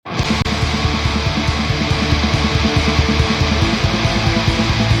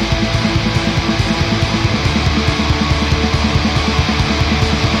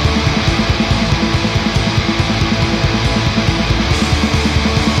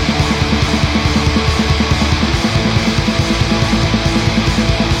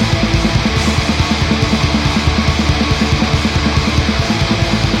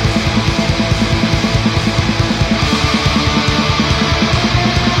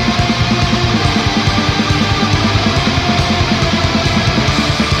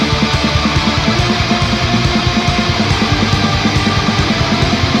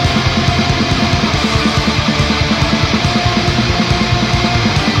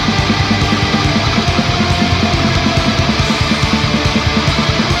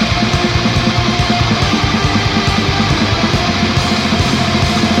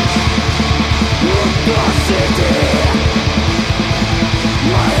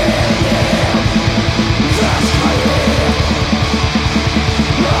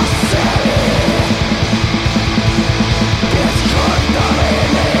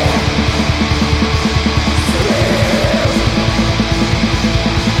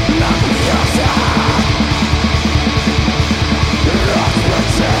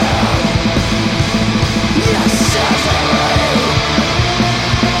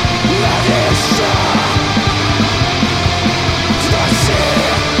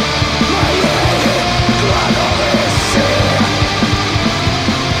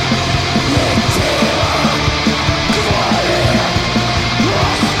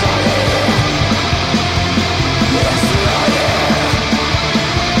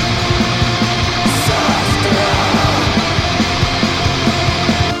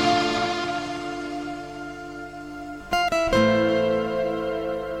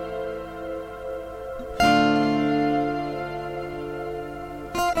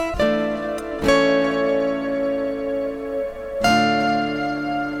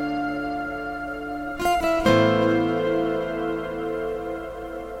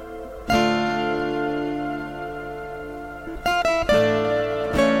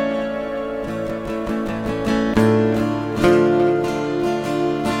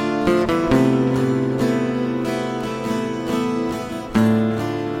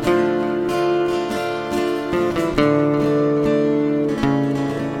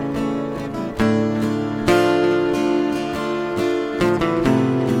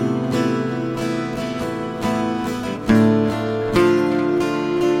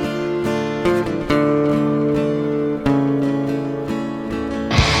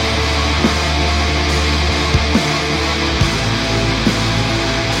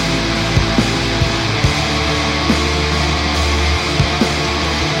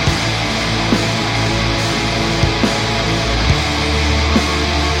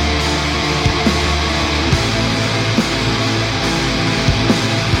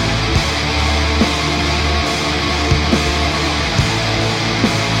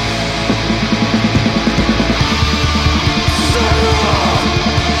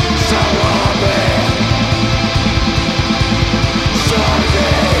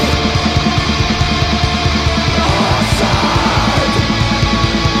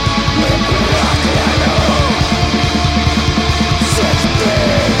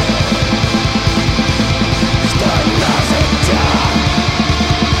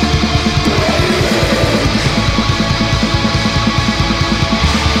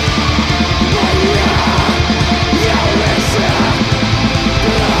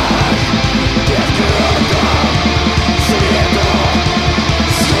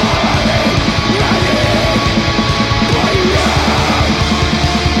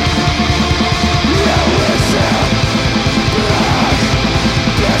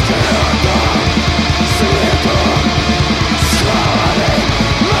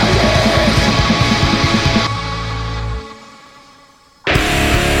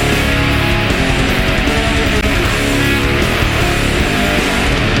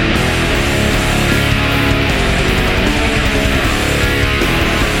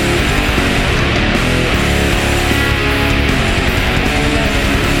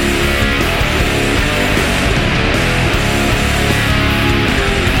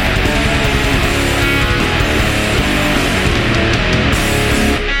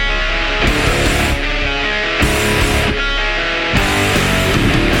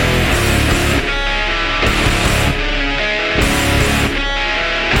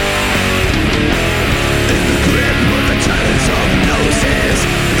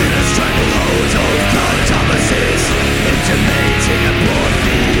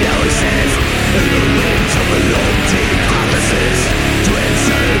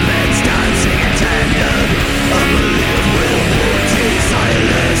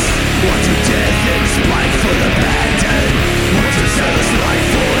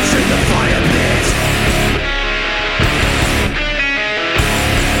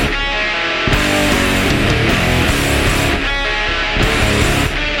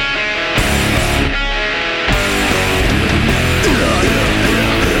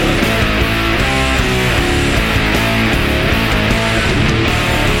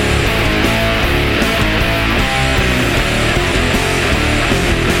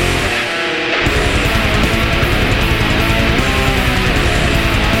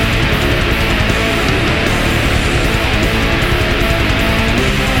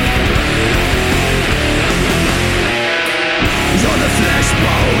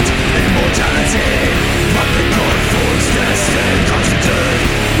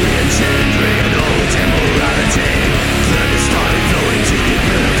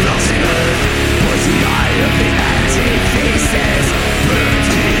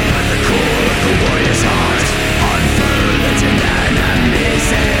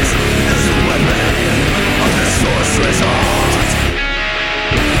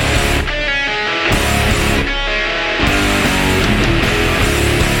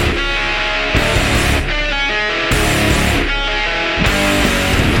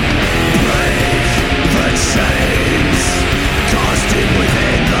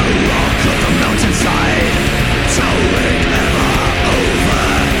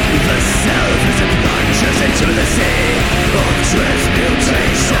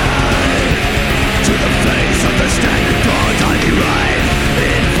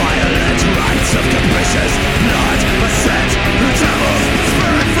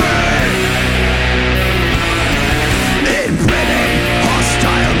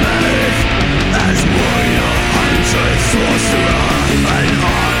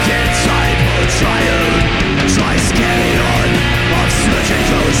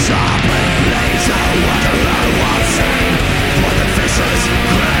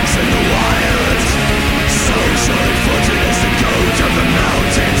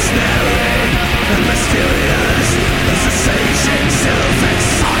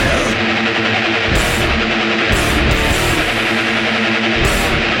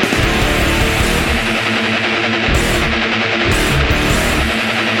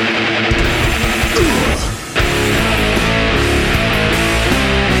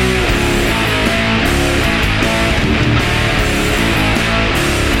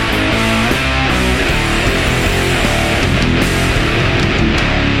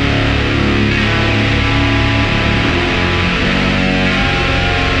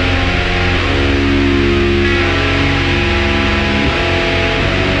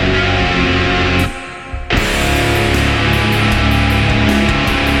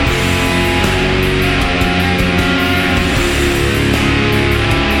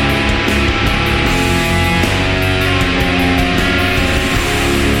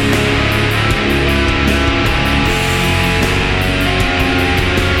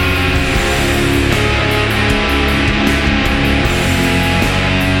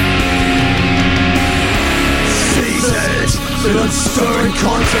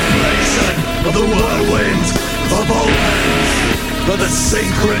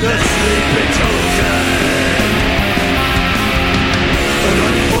synchronously betoken, an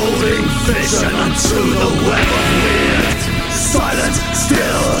unfolding vision unto the web of weird, silent,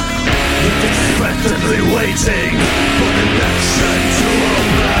 still, expectantly waiting for the election to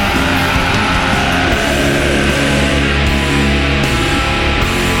open.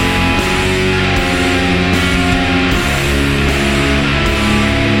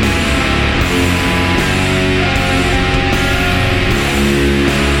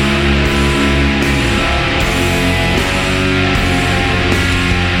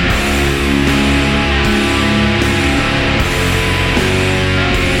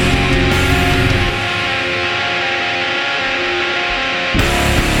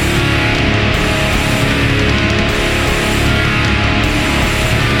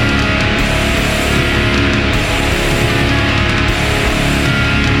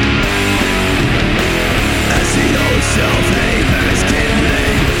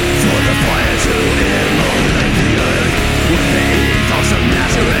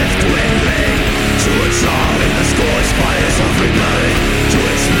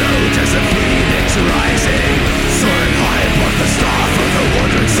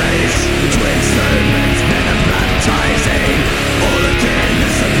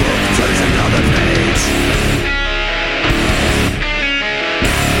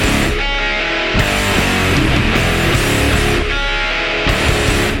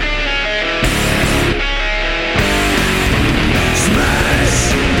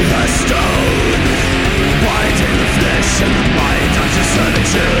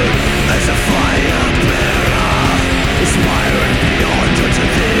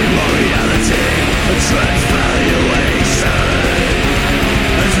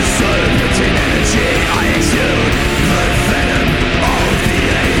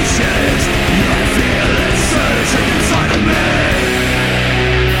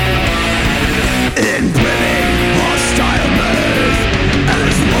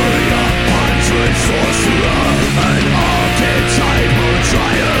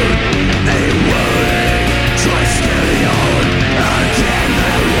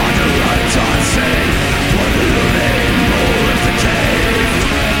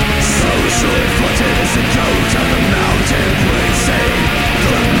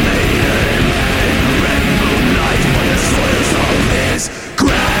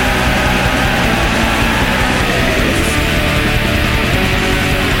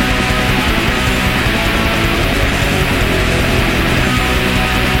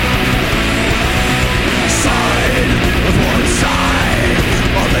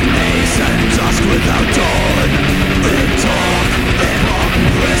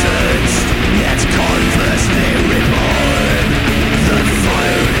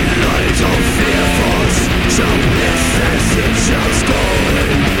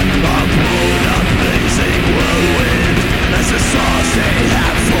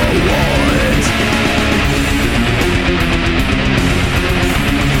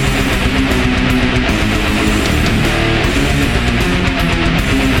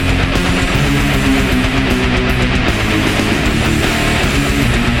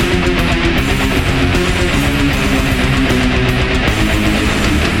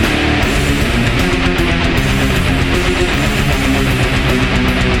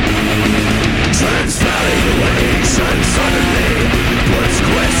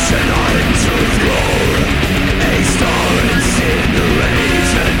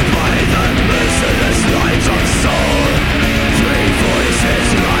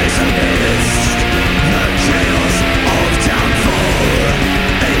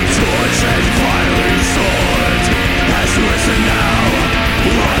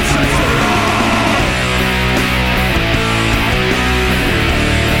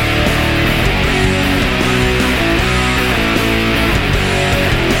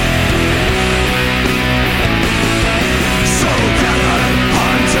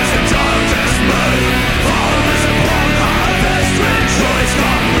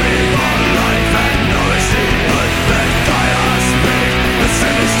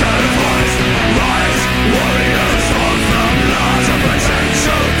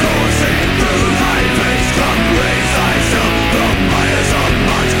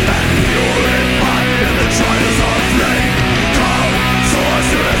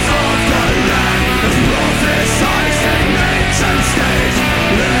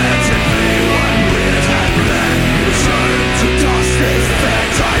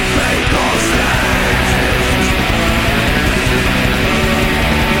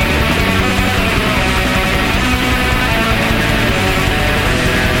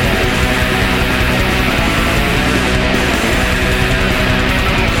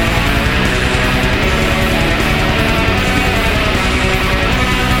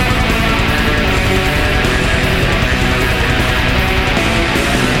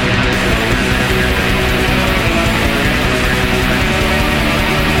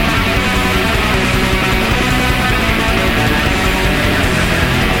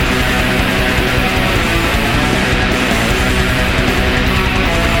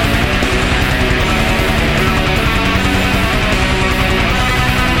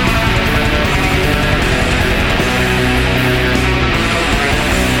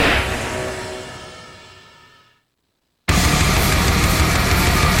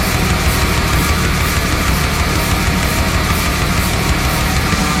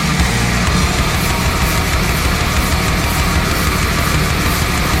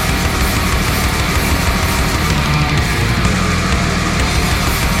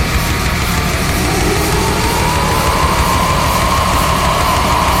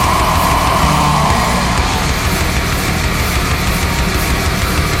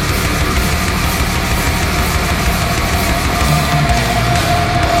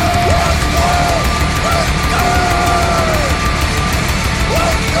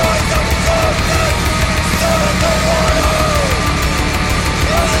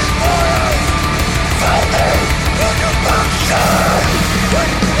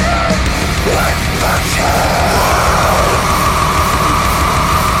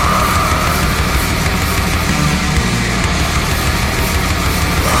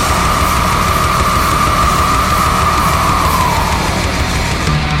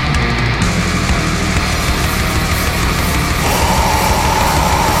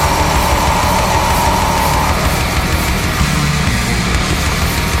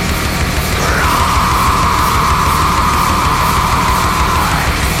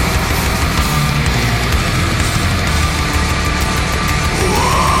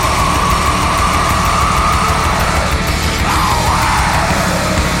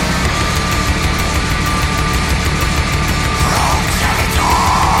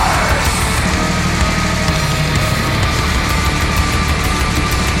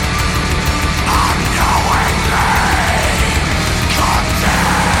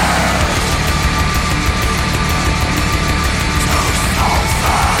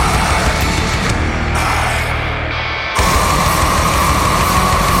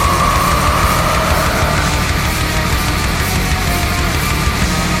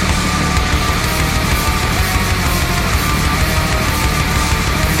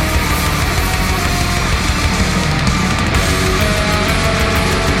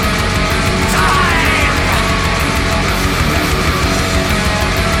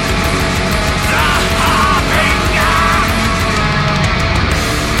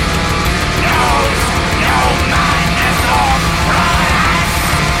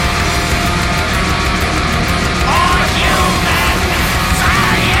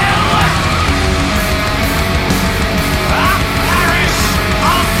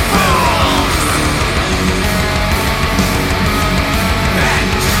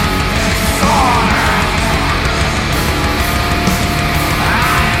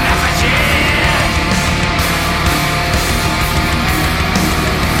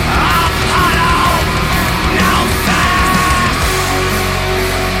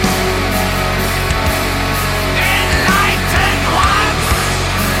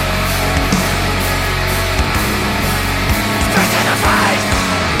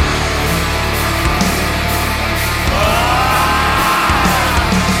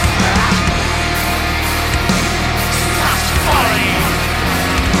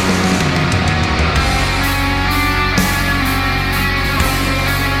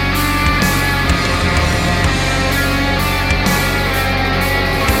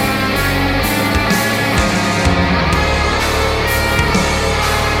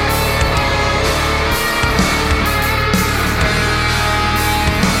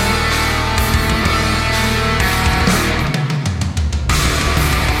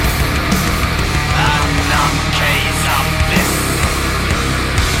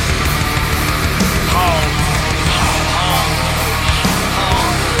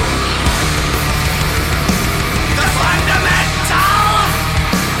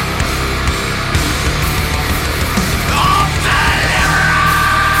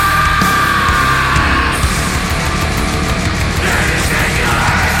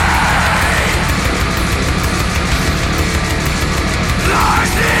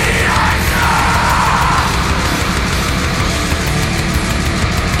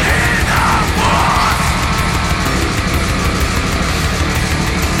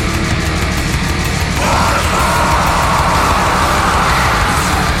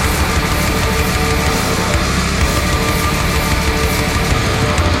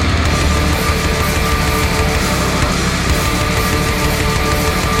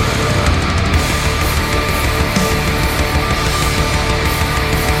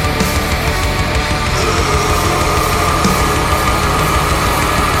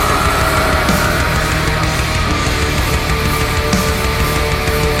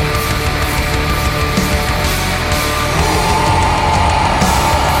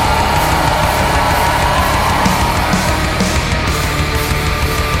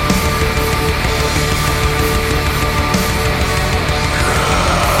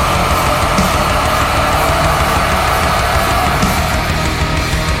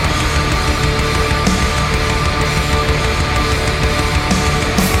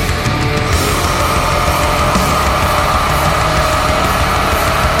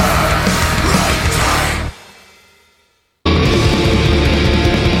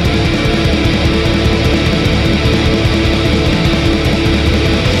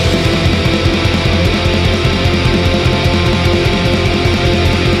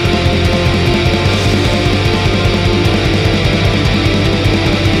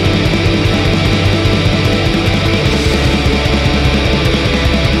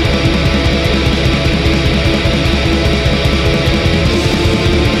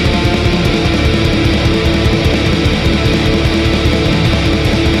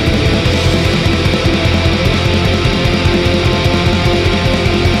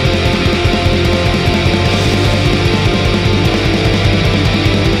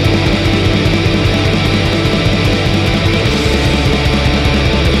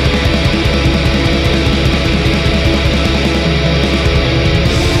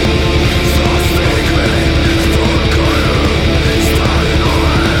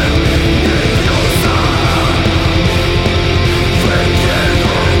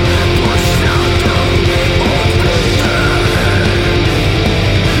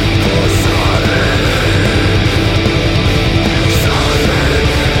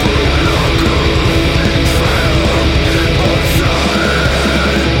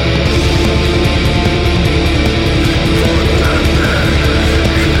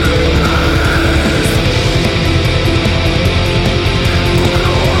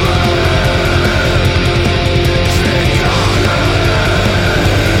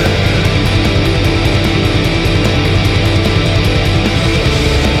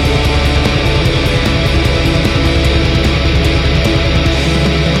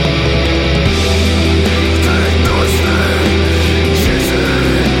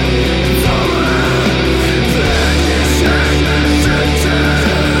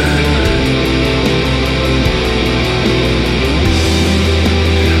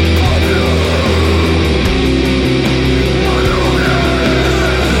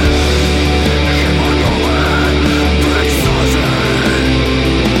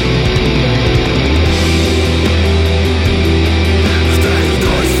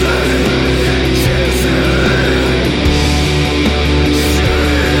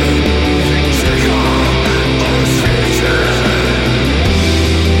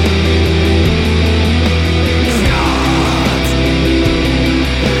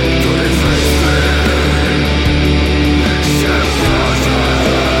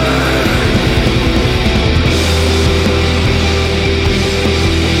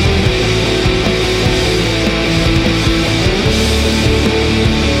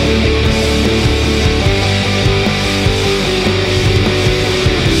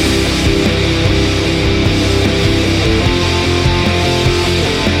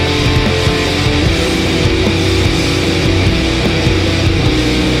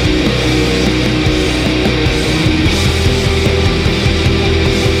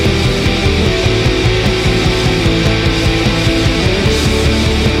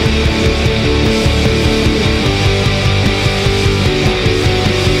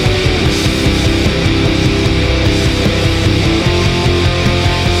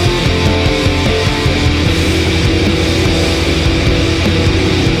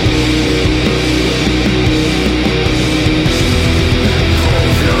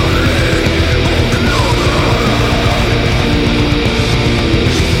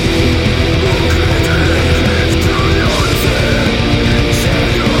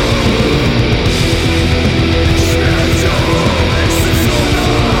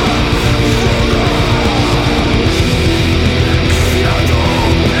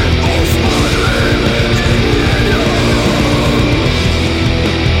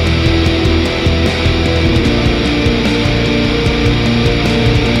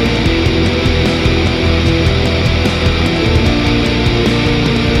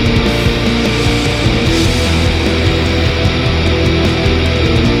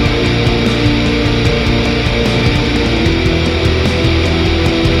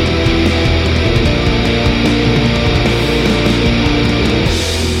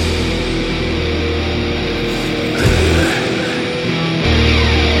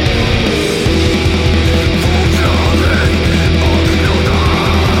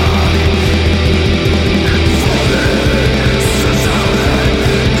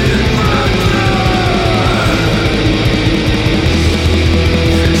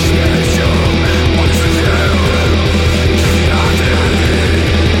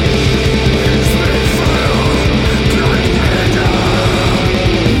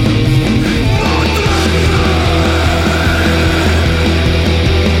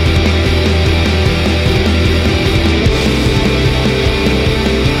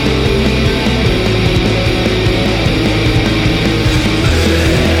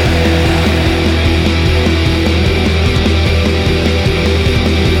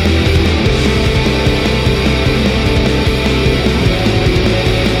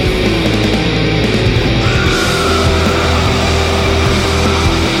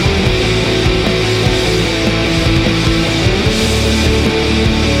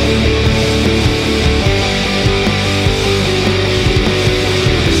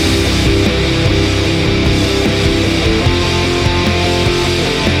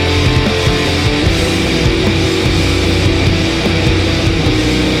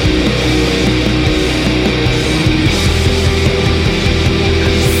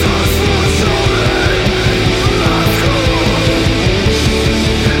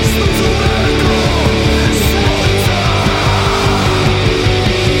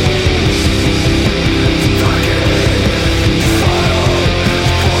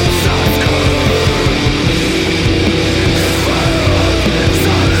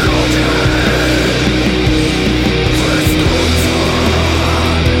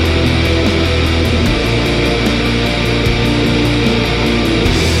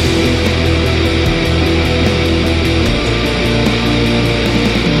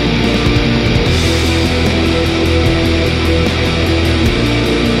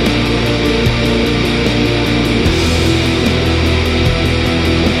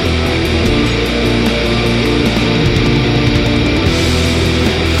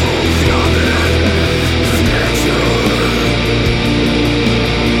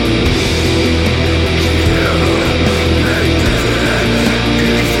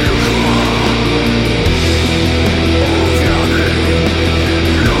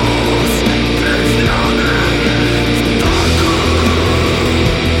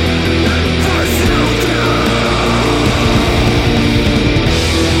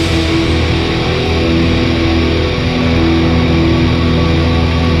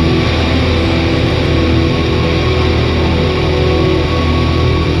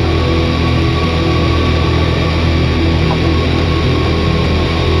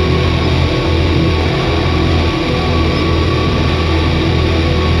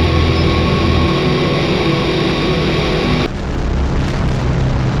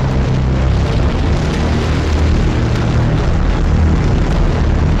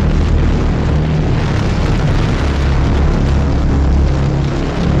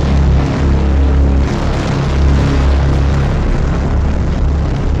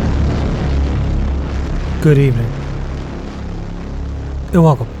 Good evening, and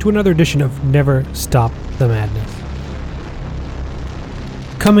welcome to another edition of Never Stop the Madness.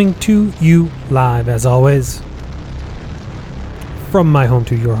 Coming to you live, as always, from my home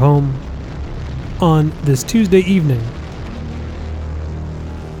to your home on this Tuesday evening.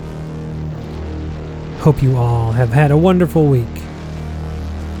 Hope you all have had a wonderful week.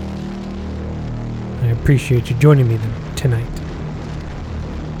 I appreciate you joining me tonight.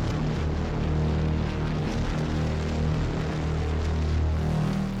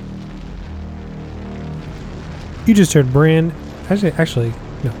 You just heard Actually,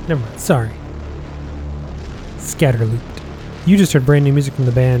 no, never mind. Sorry. Scatterlooped. You just heard brand new music from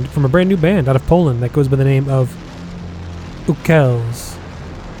a brand new band out of Poland that goes by the name of Ukels.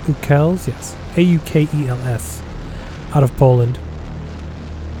 Ukels? Yes. Aukels. Out of Poland.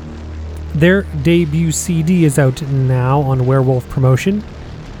 Their debut CD is out now on Werewolf Promotion.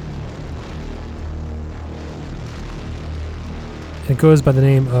 It goes by the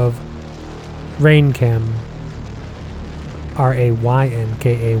name of Raincam.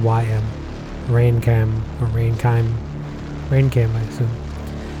 Raynkam. Raincam or Raincam. Raincam, I assume.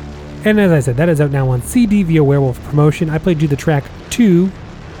 And as I said, that is out now on CD via Werewolf Promotion. I played you the track 2.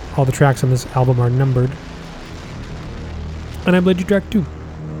 All the tracks on this album are numbered. And I played you track 2.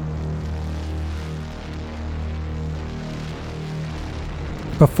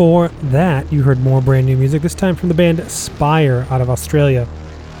 Before that, you heard more brand new music, this time from the band Spire out of Australia.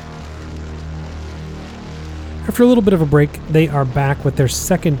 After a little bit of a break, they are back with their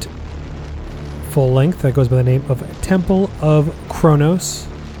second full length that goes by the name of Temple of Kronos.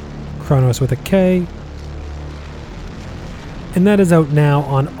 Kronos with a K. And that is out now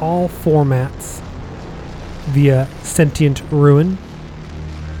on all formats via Sentient Ruin.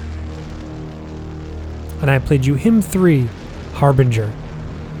 And I played you Hymn 3, Harbinger,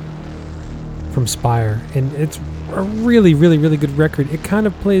 from Spire. And it's a really, really, really good record. It kind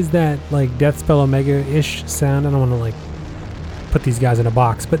of plays that like Deathspell Omega-ish sound. I don't want to like put these guys in a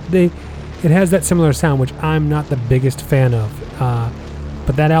box, but it has that similar sound, which I'm not the biggest fan of.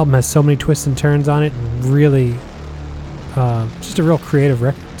 But that album has so many twists and turns on it, and really just a real creative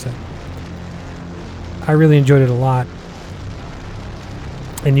record. So I really enjoyed it a lot.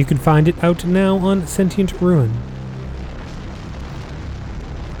 And you can find it out now on Sentient Ruin.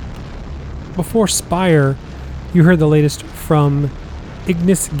 Before Spire, you heard the latest from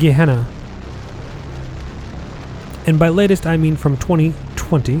Ignis Gehenna. And by latest, I mean from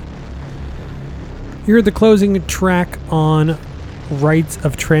 2020. You heard the closing track on Rites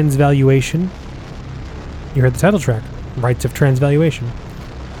of Transvaluation. You heard the title track, Rites of Transvaluation,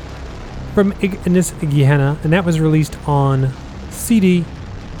 from Ignis Gehenna, and that was released on CD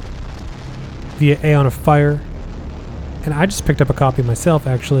via Aeon of Fire. And I just picked up a copy myself,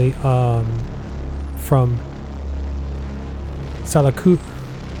 actually, from Saluktu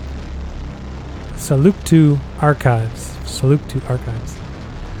Archives.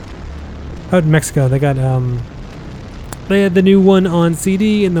 Out in Mexico, they got they had the new one on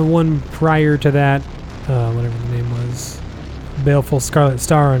CD and the one prior to that, whatever the name was, Baleful Scarlet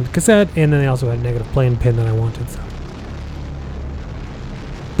Star on cassette, and then they also had a negative playing pin that I wanted. So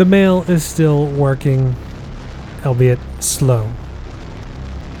the mail is still working, albeit slow.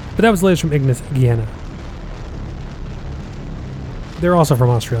 But that was the latest from Ignis Gehenna. They're also from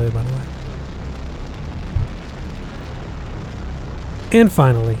Australia, by the way. And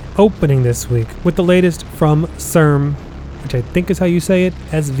finally, opening this week with the latest from SVRM, which I think is how you say it,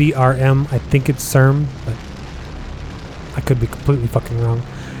 SVRM. I think it's SVRM, but I could be completely fucking wrong.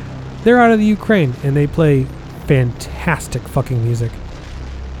 They're out of the Ukraine, and they play fantastic fucking music.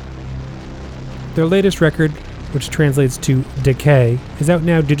 Their latest record, which translates to Decay, is out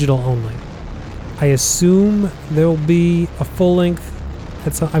now digital only. I assume there'll be a full-length,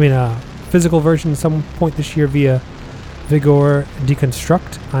 a physical version at some point this year via Vigor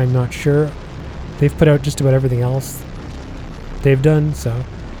Deconstruct. I'm not sure. They've put out just about everything else they've done, so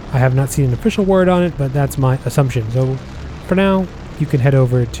I have not seen an official word on it, but that's my assumption. So for now, you can head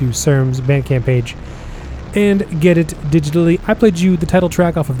over to SVRM's Bandcamp page and get it digitally. I played you the title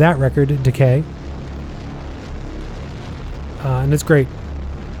track off of that record, Decay. And it's great.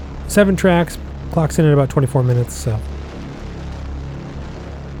 7 tracks, clocks in at about 24 minutes, so.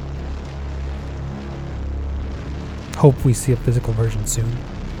 Hope we see a physical version soon.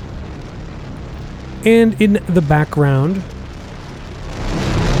 And in the background,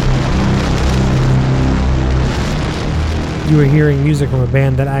 you are hearing music from a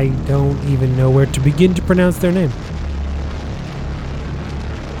band that I don't even know where to begin to pronounce their name.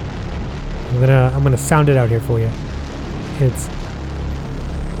 I'm gonna sound it out here for you. It's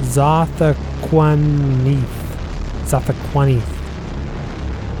Zathaquoth. Zaphequanith.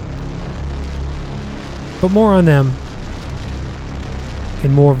 But more on them,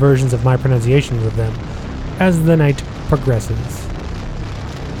 and more versions of my pronunciations of them, as the night progresses.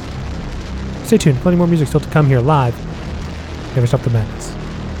 Stay tuned, plenty more music still to come here live. Never Stop the Madness.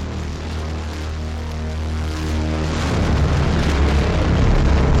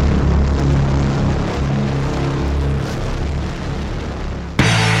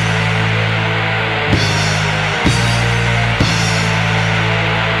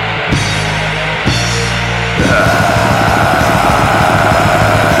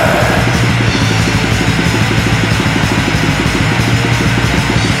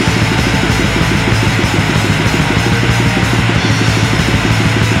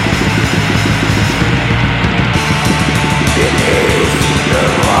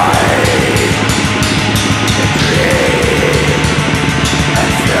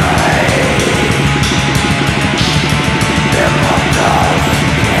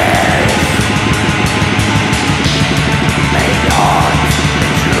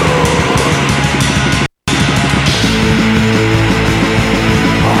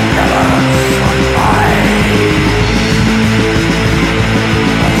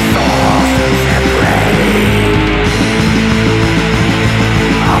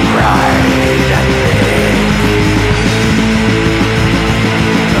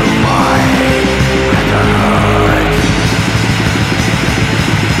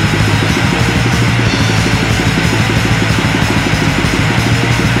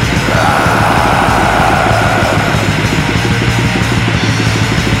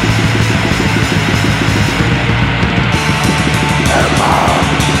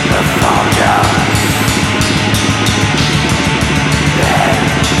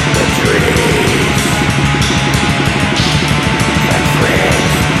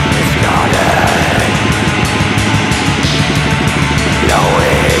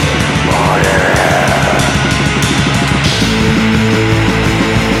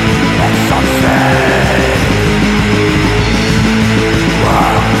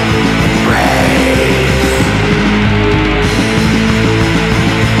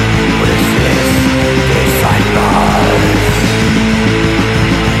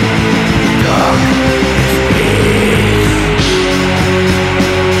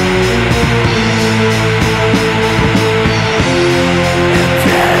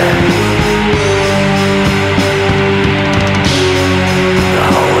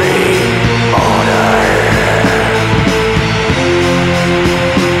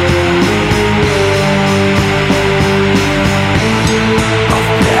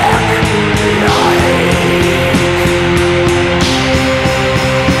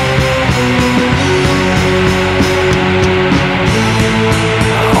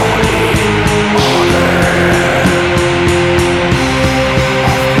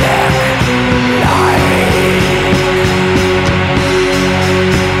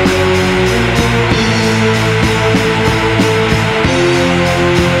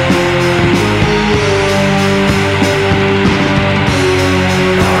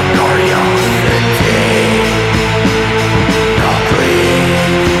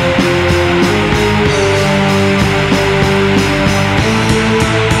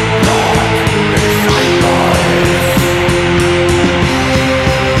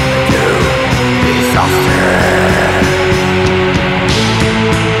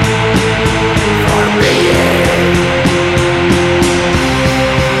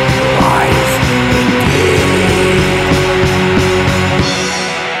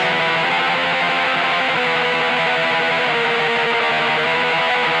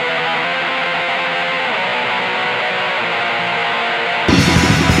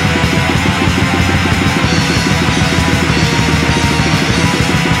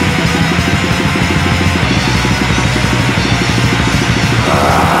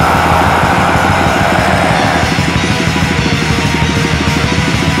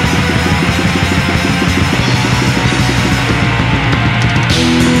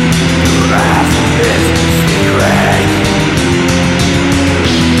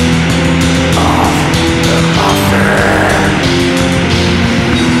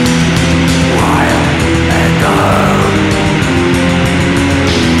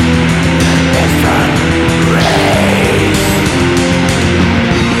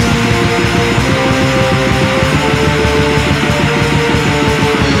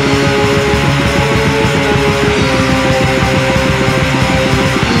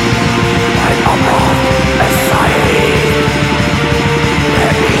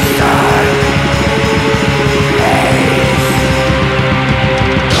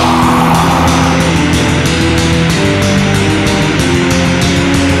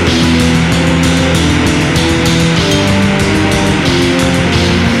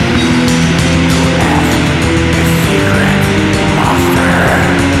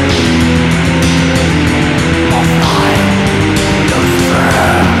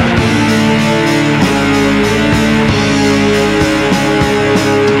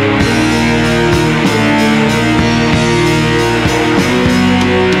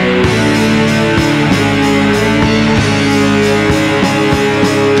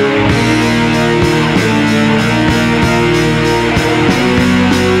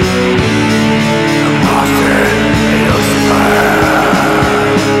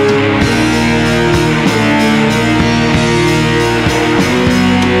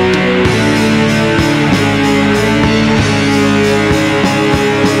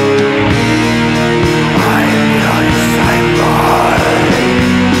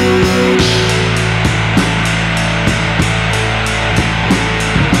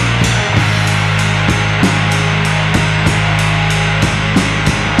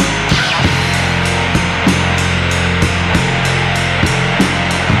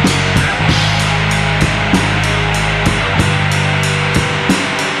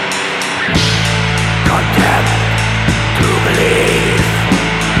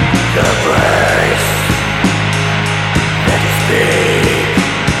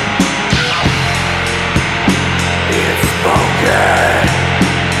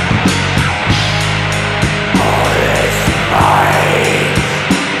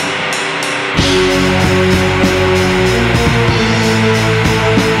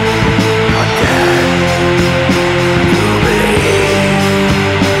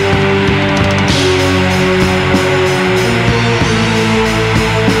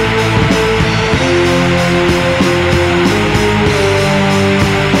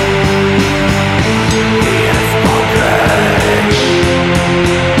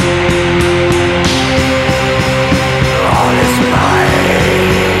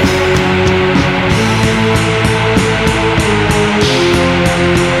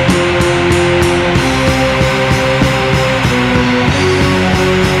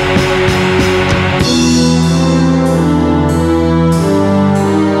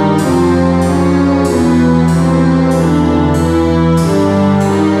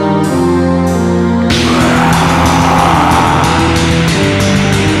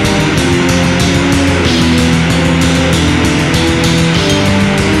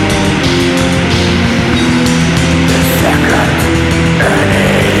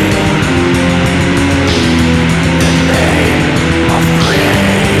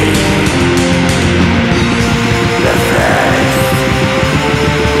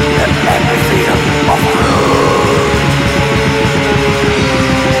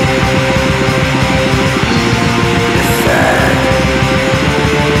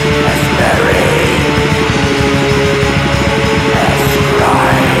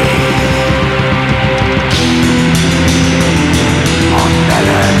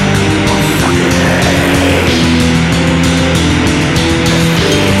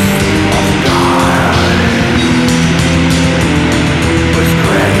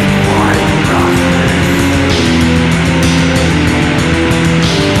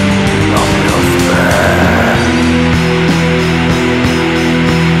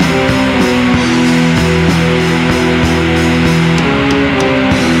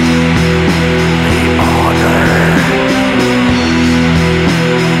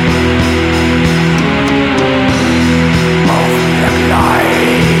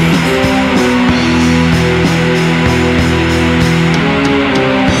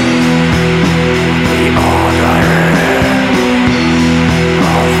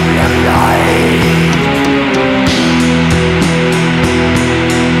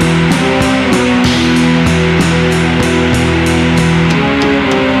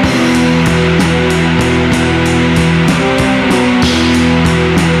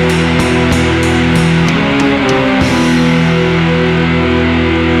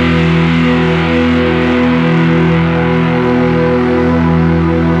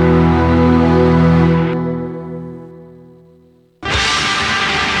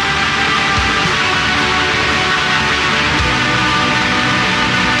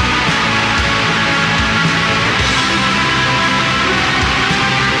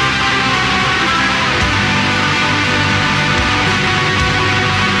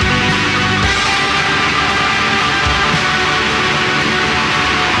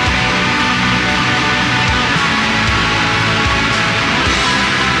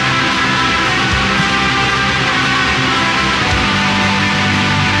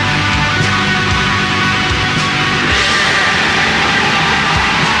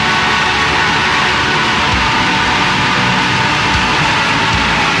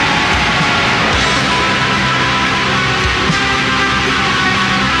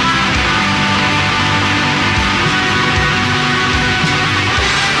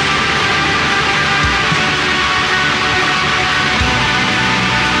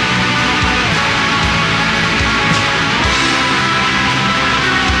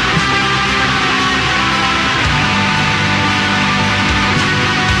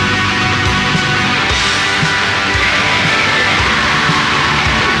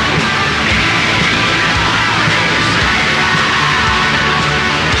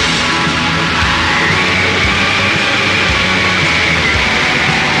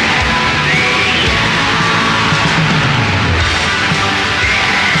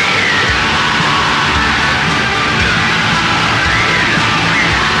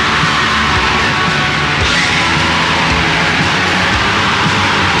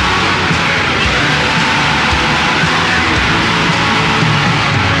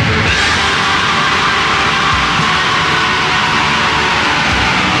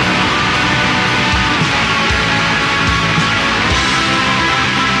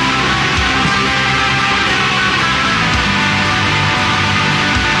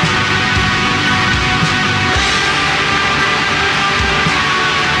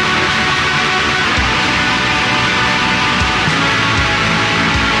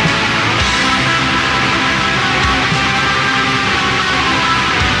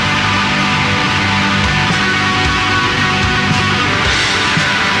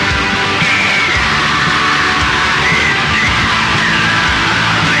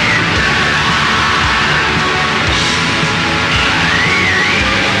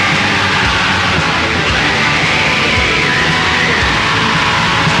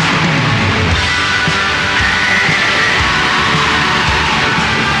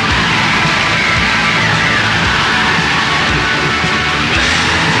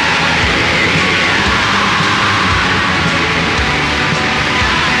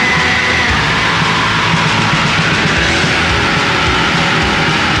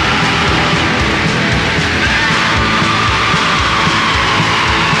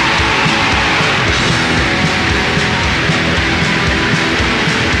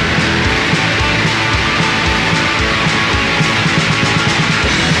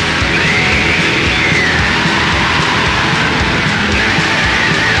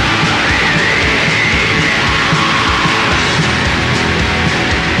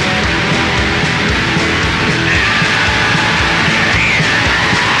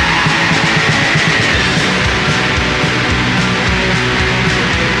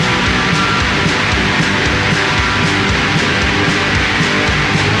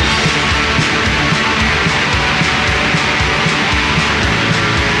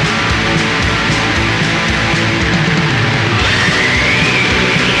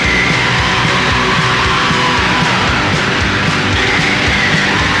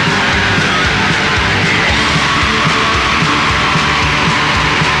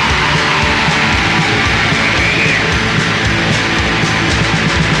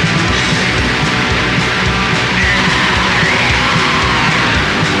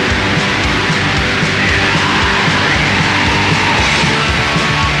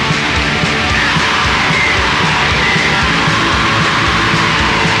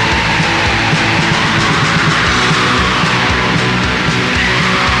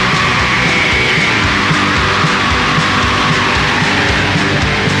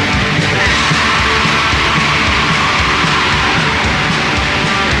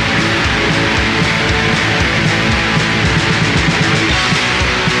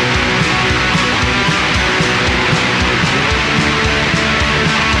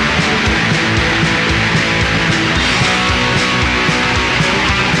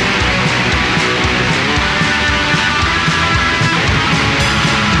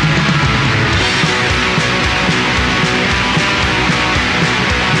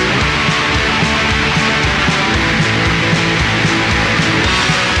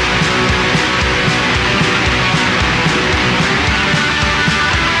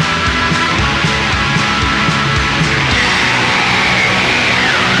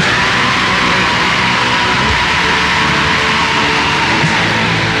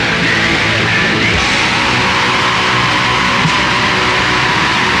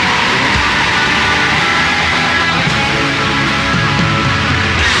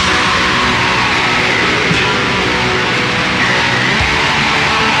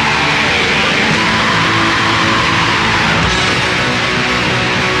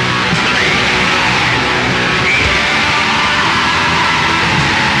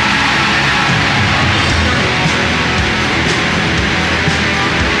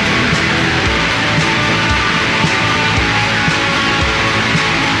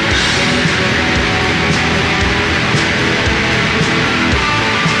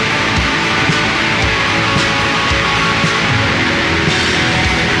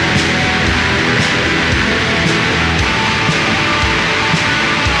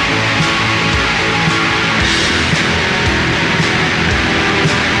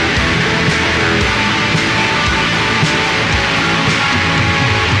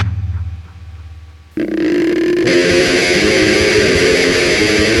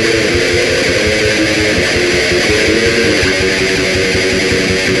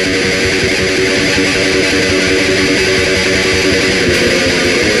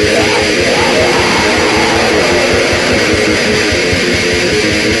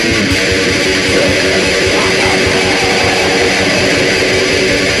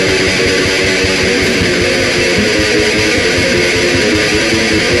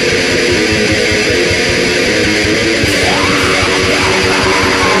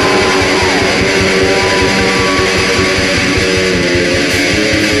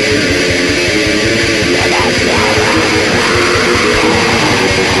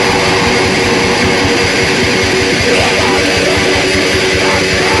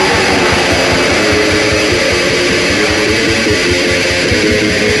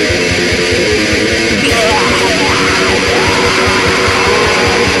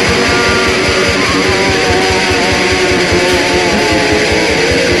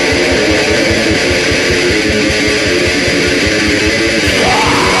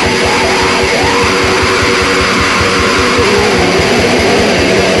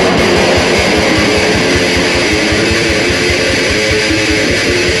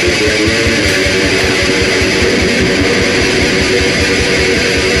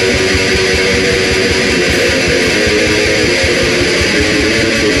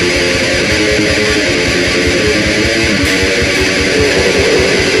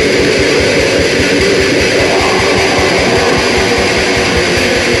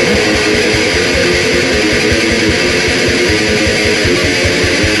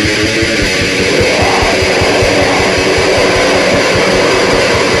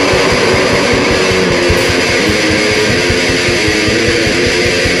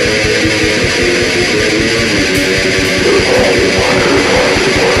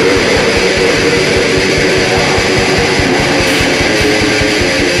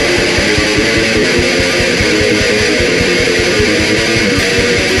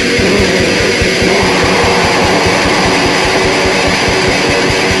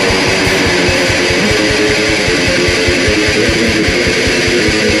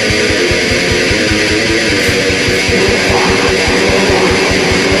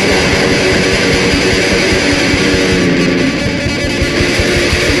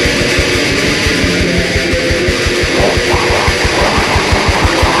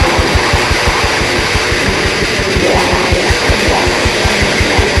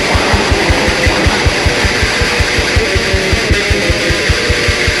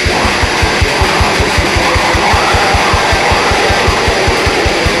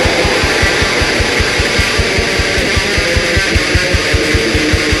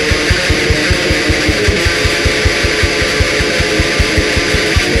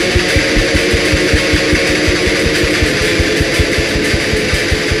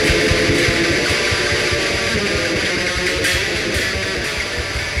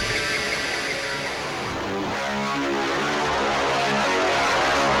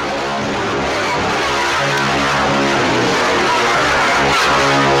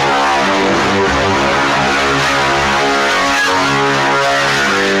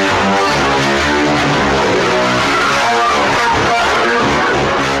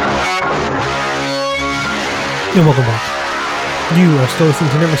 And welcome back. You are still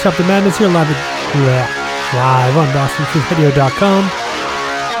listening to Never Stop the Madness here live on BostonFreeRadio.com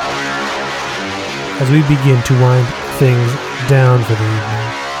as we begin to wind things down for the evening.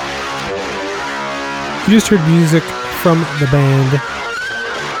 You just heard music from the band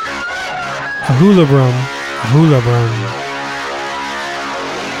Ahula Brum,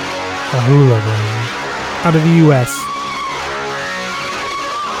 out of the US.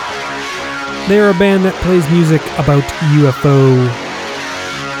 They're a band that plays music about UFO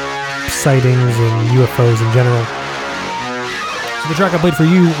sightings and UFOs in general. So the track I played for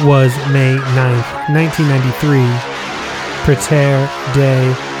you was May 9th, 1993, Prater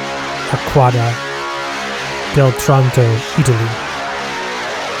de Acquada del Tronto, Italy.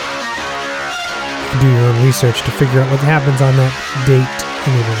 You can do your own research to figure out what happens on that date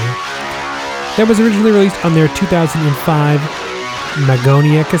in Italy. That was originally released on their 2005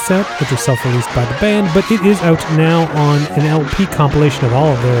 Magonia cassette, which was self-released by the band, but it is out now on an LP compilation of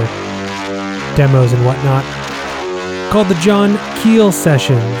all of their demos and whatnot, called the John Keel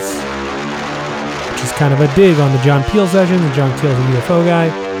Sessions, which is kind of a dig on the John Peel Sessions. And John Keel's a UFO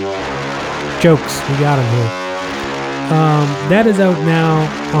guy. Jokes, we got him here. That is out now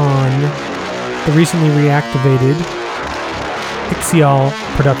on the recently reactivated Ixial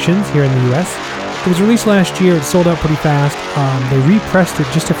Productions here in the US. It was released last year. It sold out pretty fast. They repressed it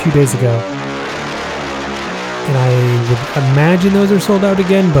just a few days ago. And I would imagine those are sold out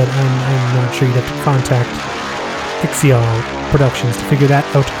again, but I'm not sure. You'd have to contact Ixial Productions to figure that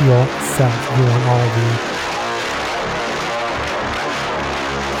out yourself if you want all the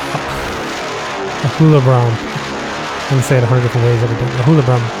Ahula Brum. I'm going to say it 100 different ways every day. Ahula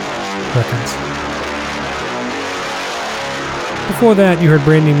Brum records. Before that, you heard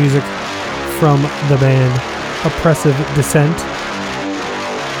brand new music from the band Oppressive Descent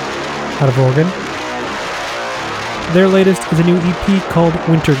out of Oregon. Their latest is a new EP called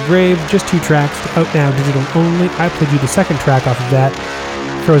Winter Grave, just 2 tracks, out now digital only. I played you the second track off of that,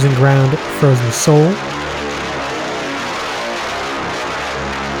 Frozen Ground, Frozen Soul.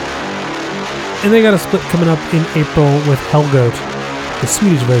 And they got a split coming up in April with Hellgoat, the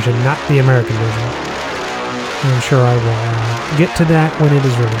Swedish version, not the American version. And I'm sure I will get to that when it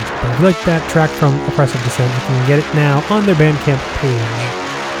is released. But if you like that track from Oppressive Descent, you can get it now on their Bandcamp page.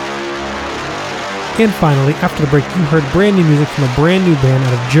 And finally, after the break, you heard brand new music from a brand new band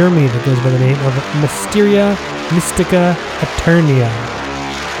out of Germany that goes by the name of Mysteria Mystica Eterna.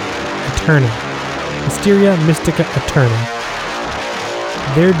 Mysteria Mystica Eterna.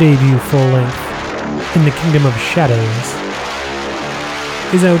 Their debut full-length, In the Kingdom of Shadows,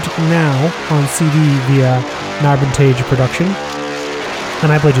 is out now on CD via Narbontage Production,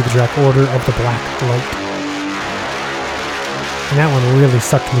 and I played you the track Order of the Black Light. And that one really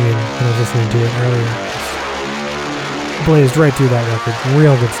sucked me in when I was listening to it earlier. Just blazed right through that record.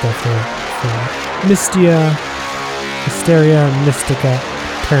 Real good stuff there. Mysteria Mystica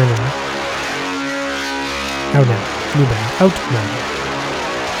Eterna. Out now. New band. Out now.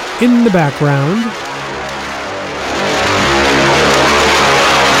 In the background,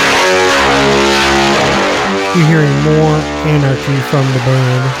 you're hearing more Anarchy from the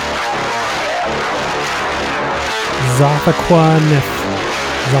band Zothaquaneth.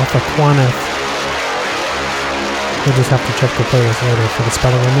 We'll just have to check the playlist later for the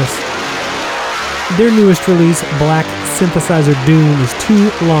spelling on this. Their newest release, Black Synthesizer Doom, is 2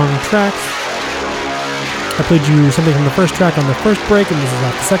 long tracks. I played you something from the first track on the first break, and this is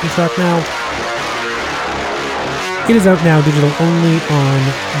off the second track now. It is out now digital only on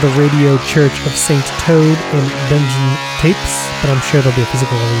the Radio Church of St. Toad and Dungeon Tapes, but I'm sure there'll be a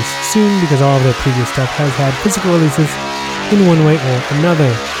physical release soon because all of their previous stuff has had physical releases in one way or another.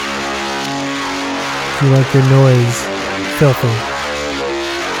 If you like your noise filthy,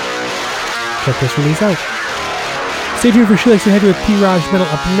 check this release out. Stay tuned for She Likes Your Head with P-Raj Metal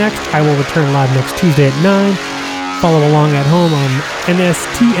up next. I will return live next Tuesday at 9. Follow along at home on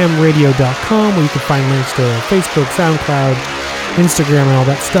nstmradio.com, where you can find links to Facebook, SoundCloud, Instagram, and all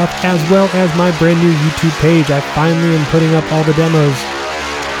that stuff, as well as my brand new YouTube page. I finally am putting up all the demos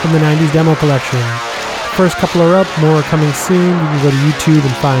from the 90s demo collection. First couple are up, more are coming soon. You can go to YouTube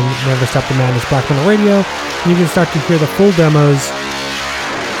and find Never Stop the Madness Black Metal Radio, and you can start to hear the full demos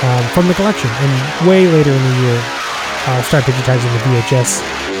from the collection. And way later in the year, I'll start digitizing the VHS.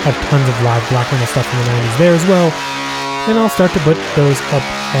 Have tons of live black metal stuff from the 90s there as well, and I'll start to put those up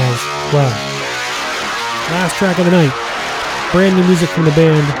as well. Last track of the night, brand new music from the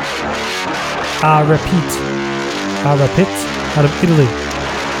band Arapit out of Italy.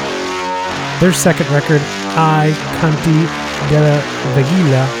 Their second record, I Canti della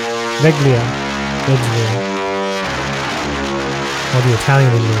Veglia, or the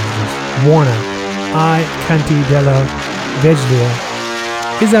Italian English is worn out, I Canti della Veglia,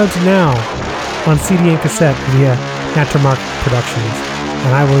 is out now on CD and cassette via Naturmark Productions,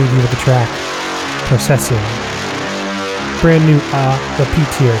 and I will leave you with the track Procession. Brand new repeat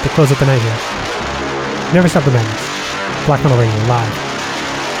here to close up the night here. Never Stop the Madness. Black Metal Radio live.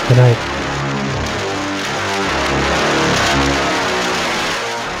 Good night.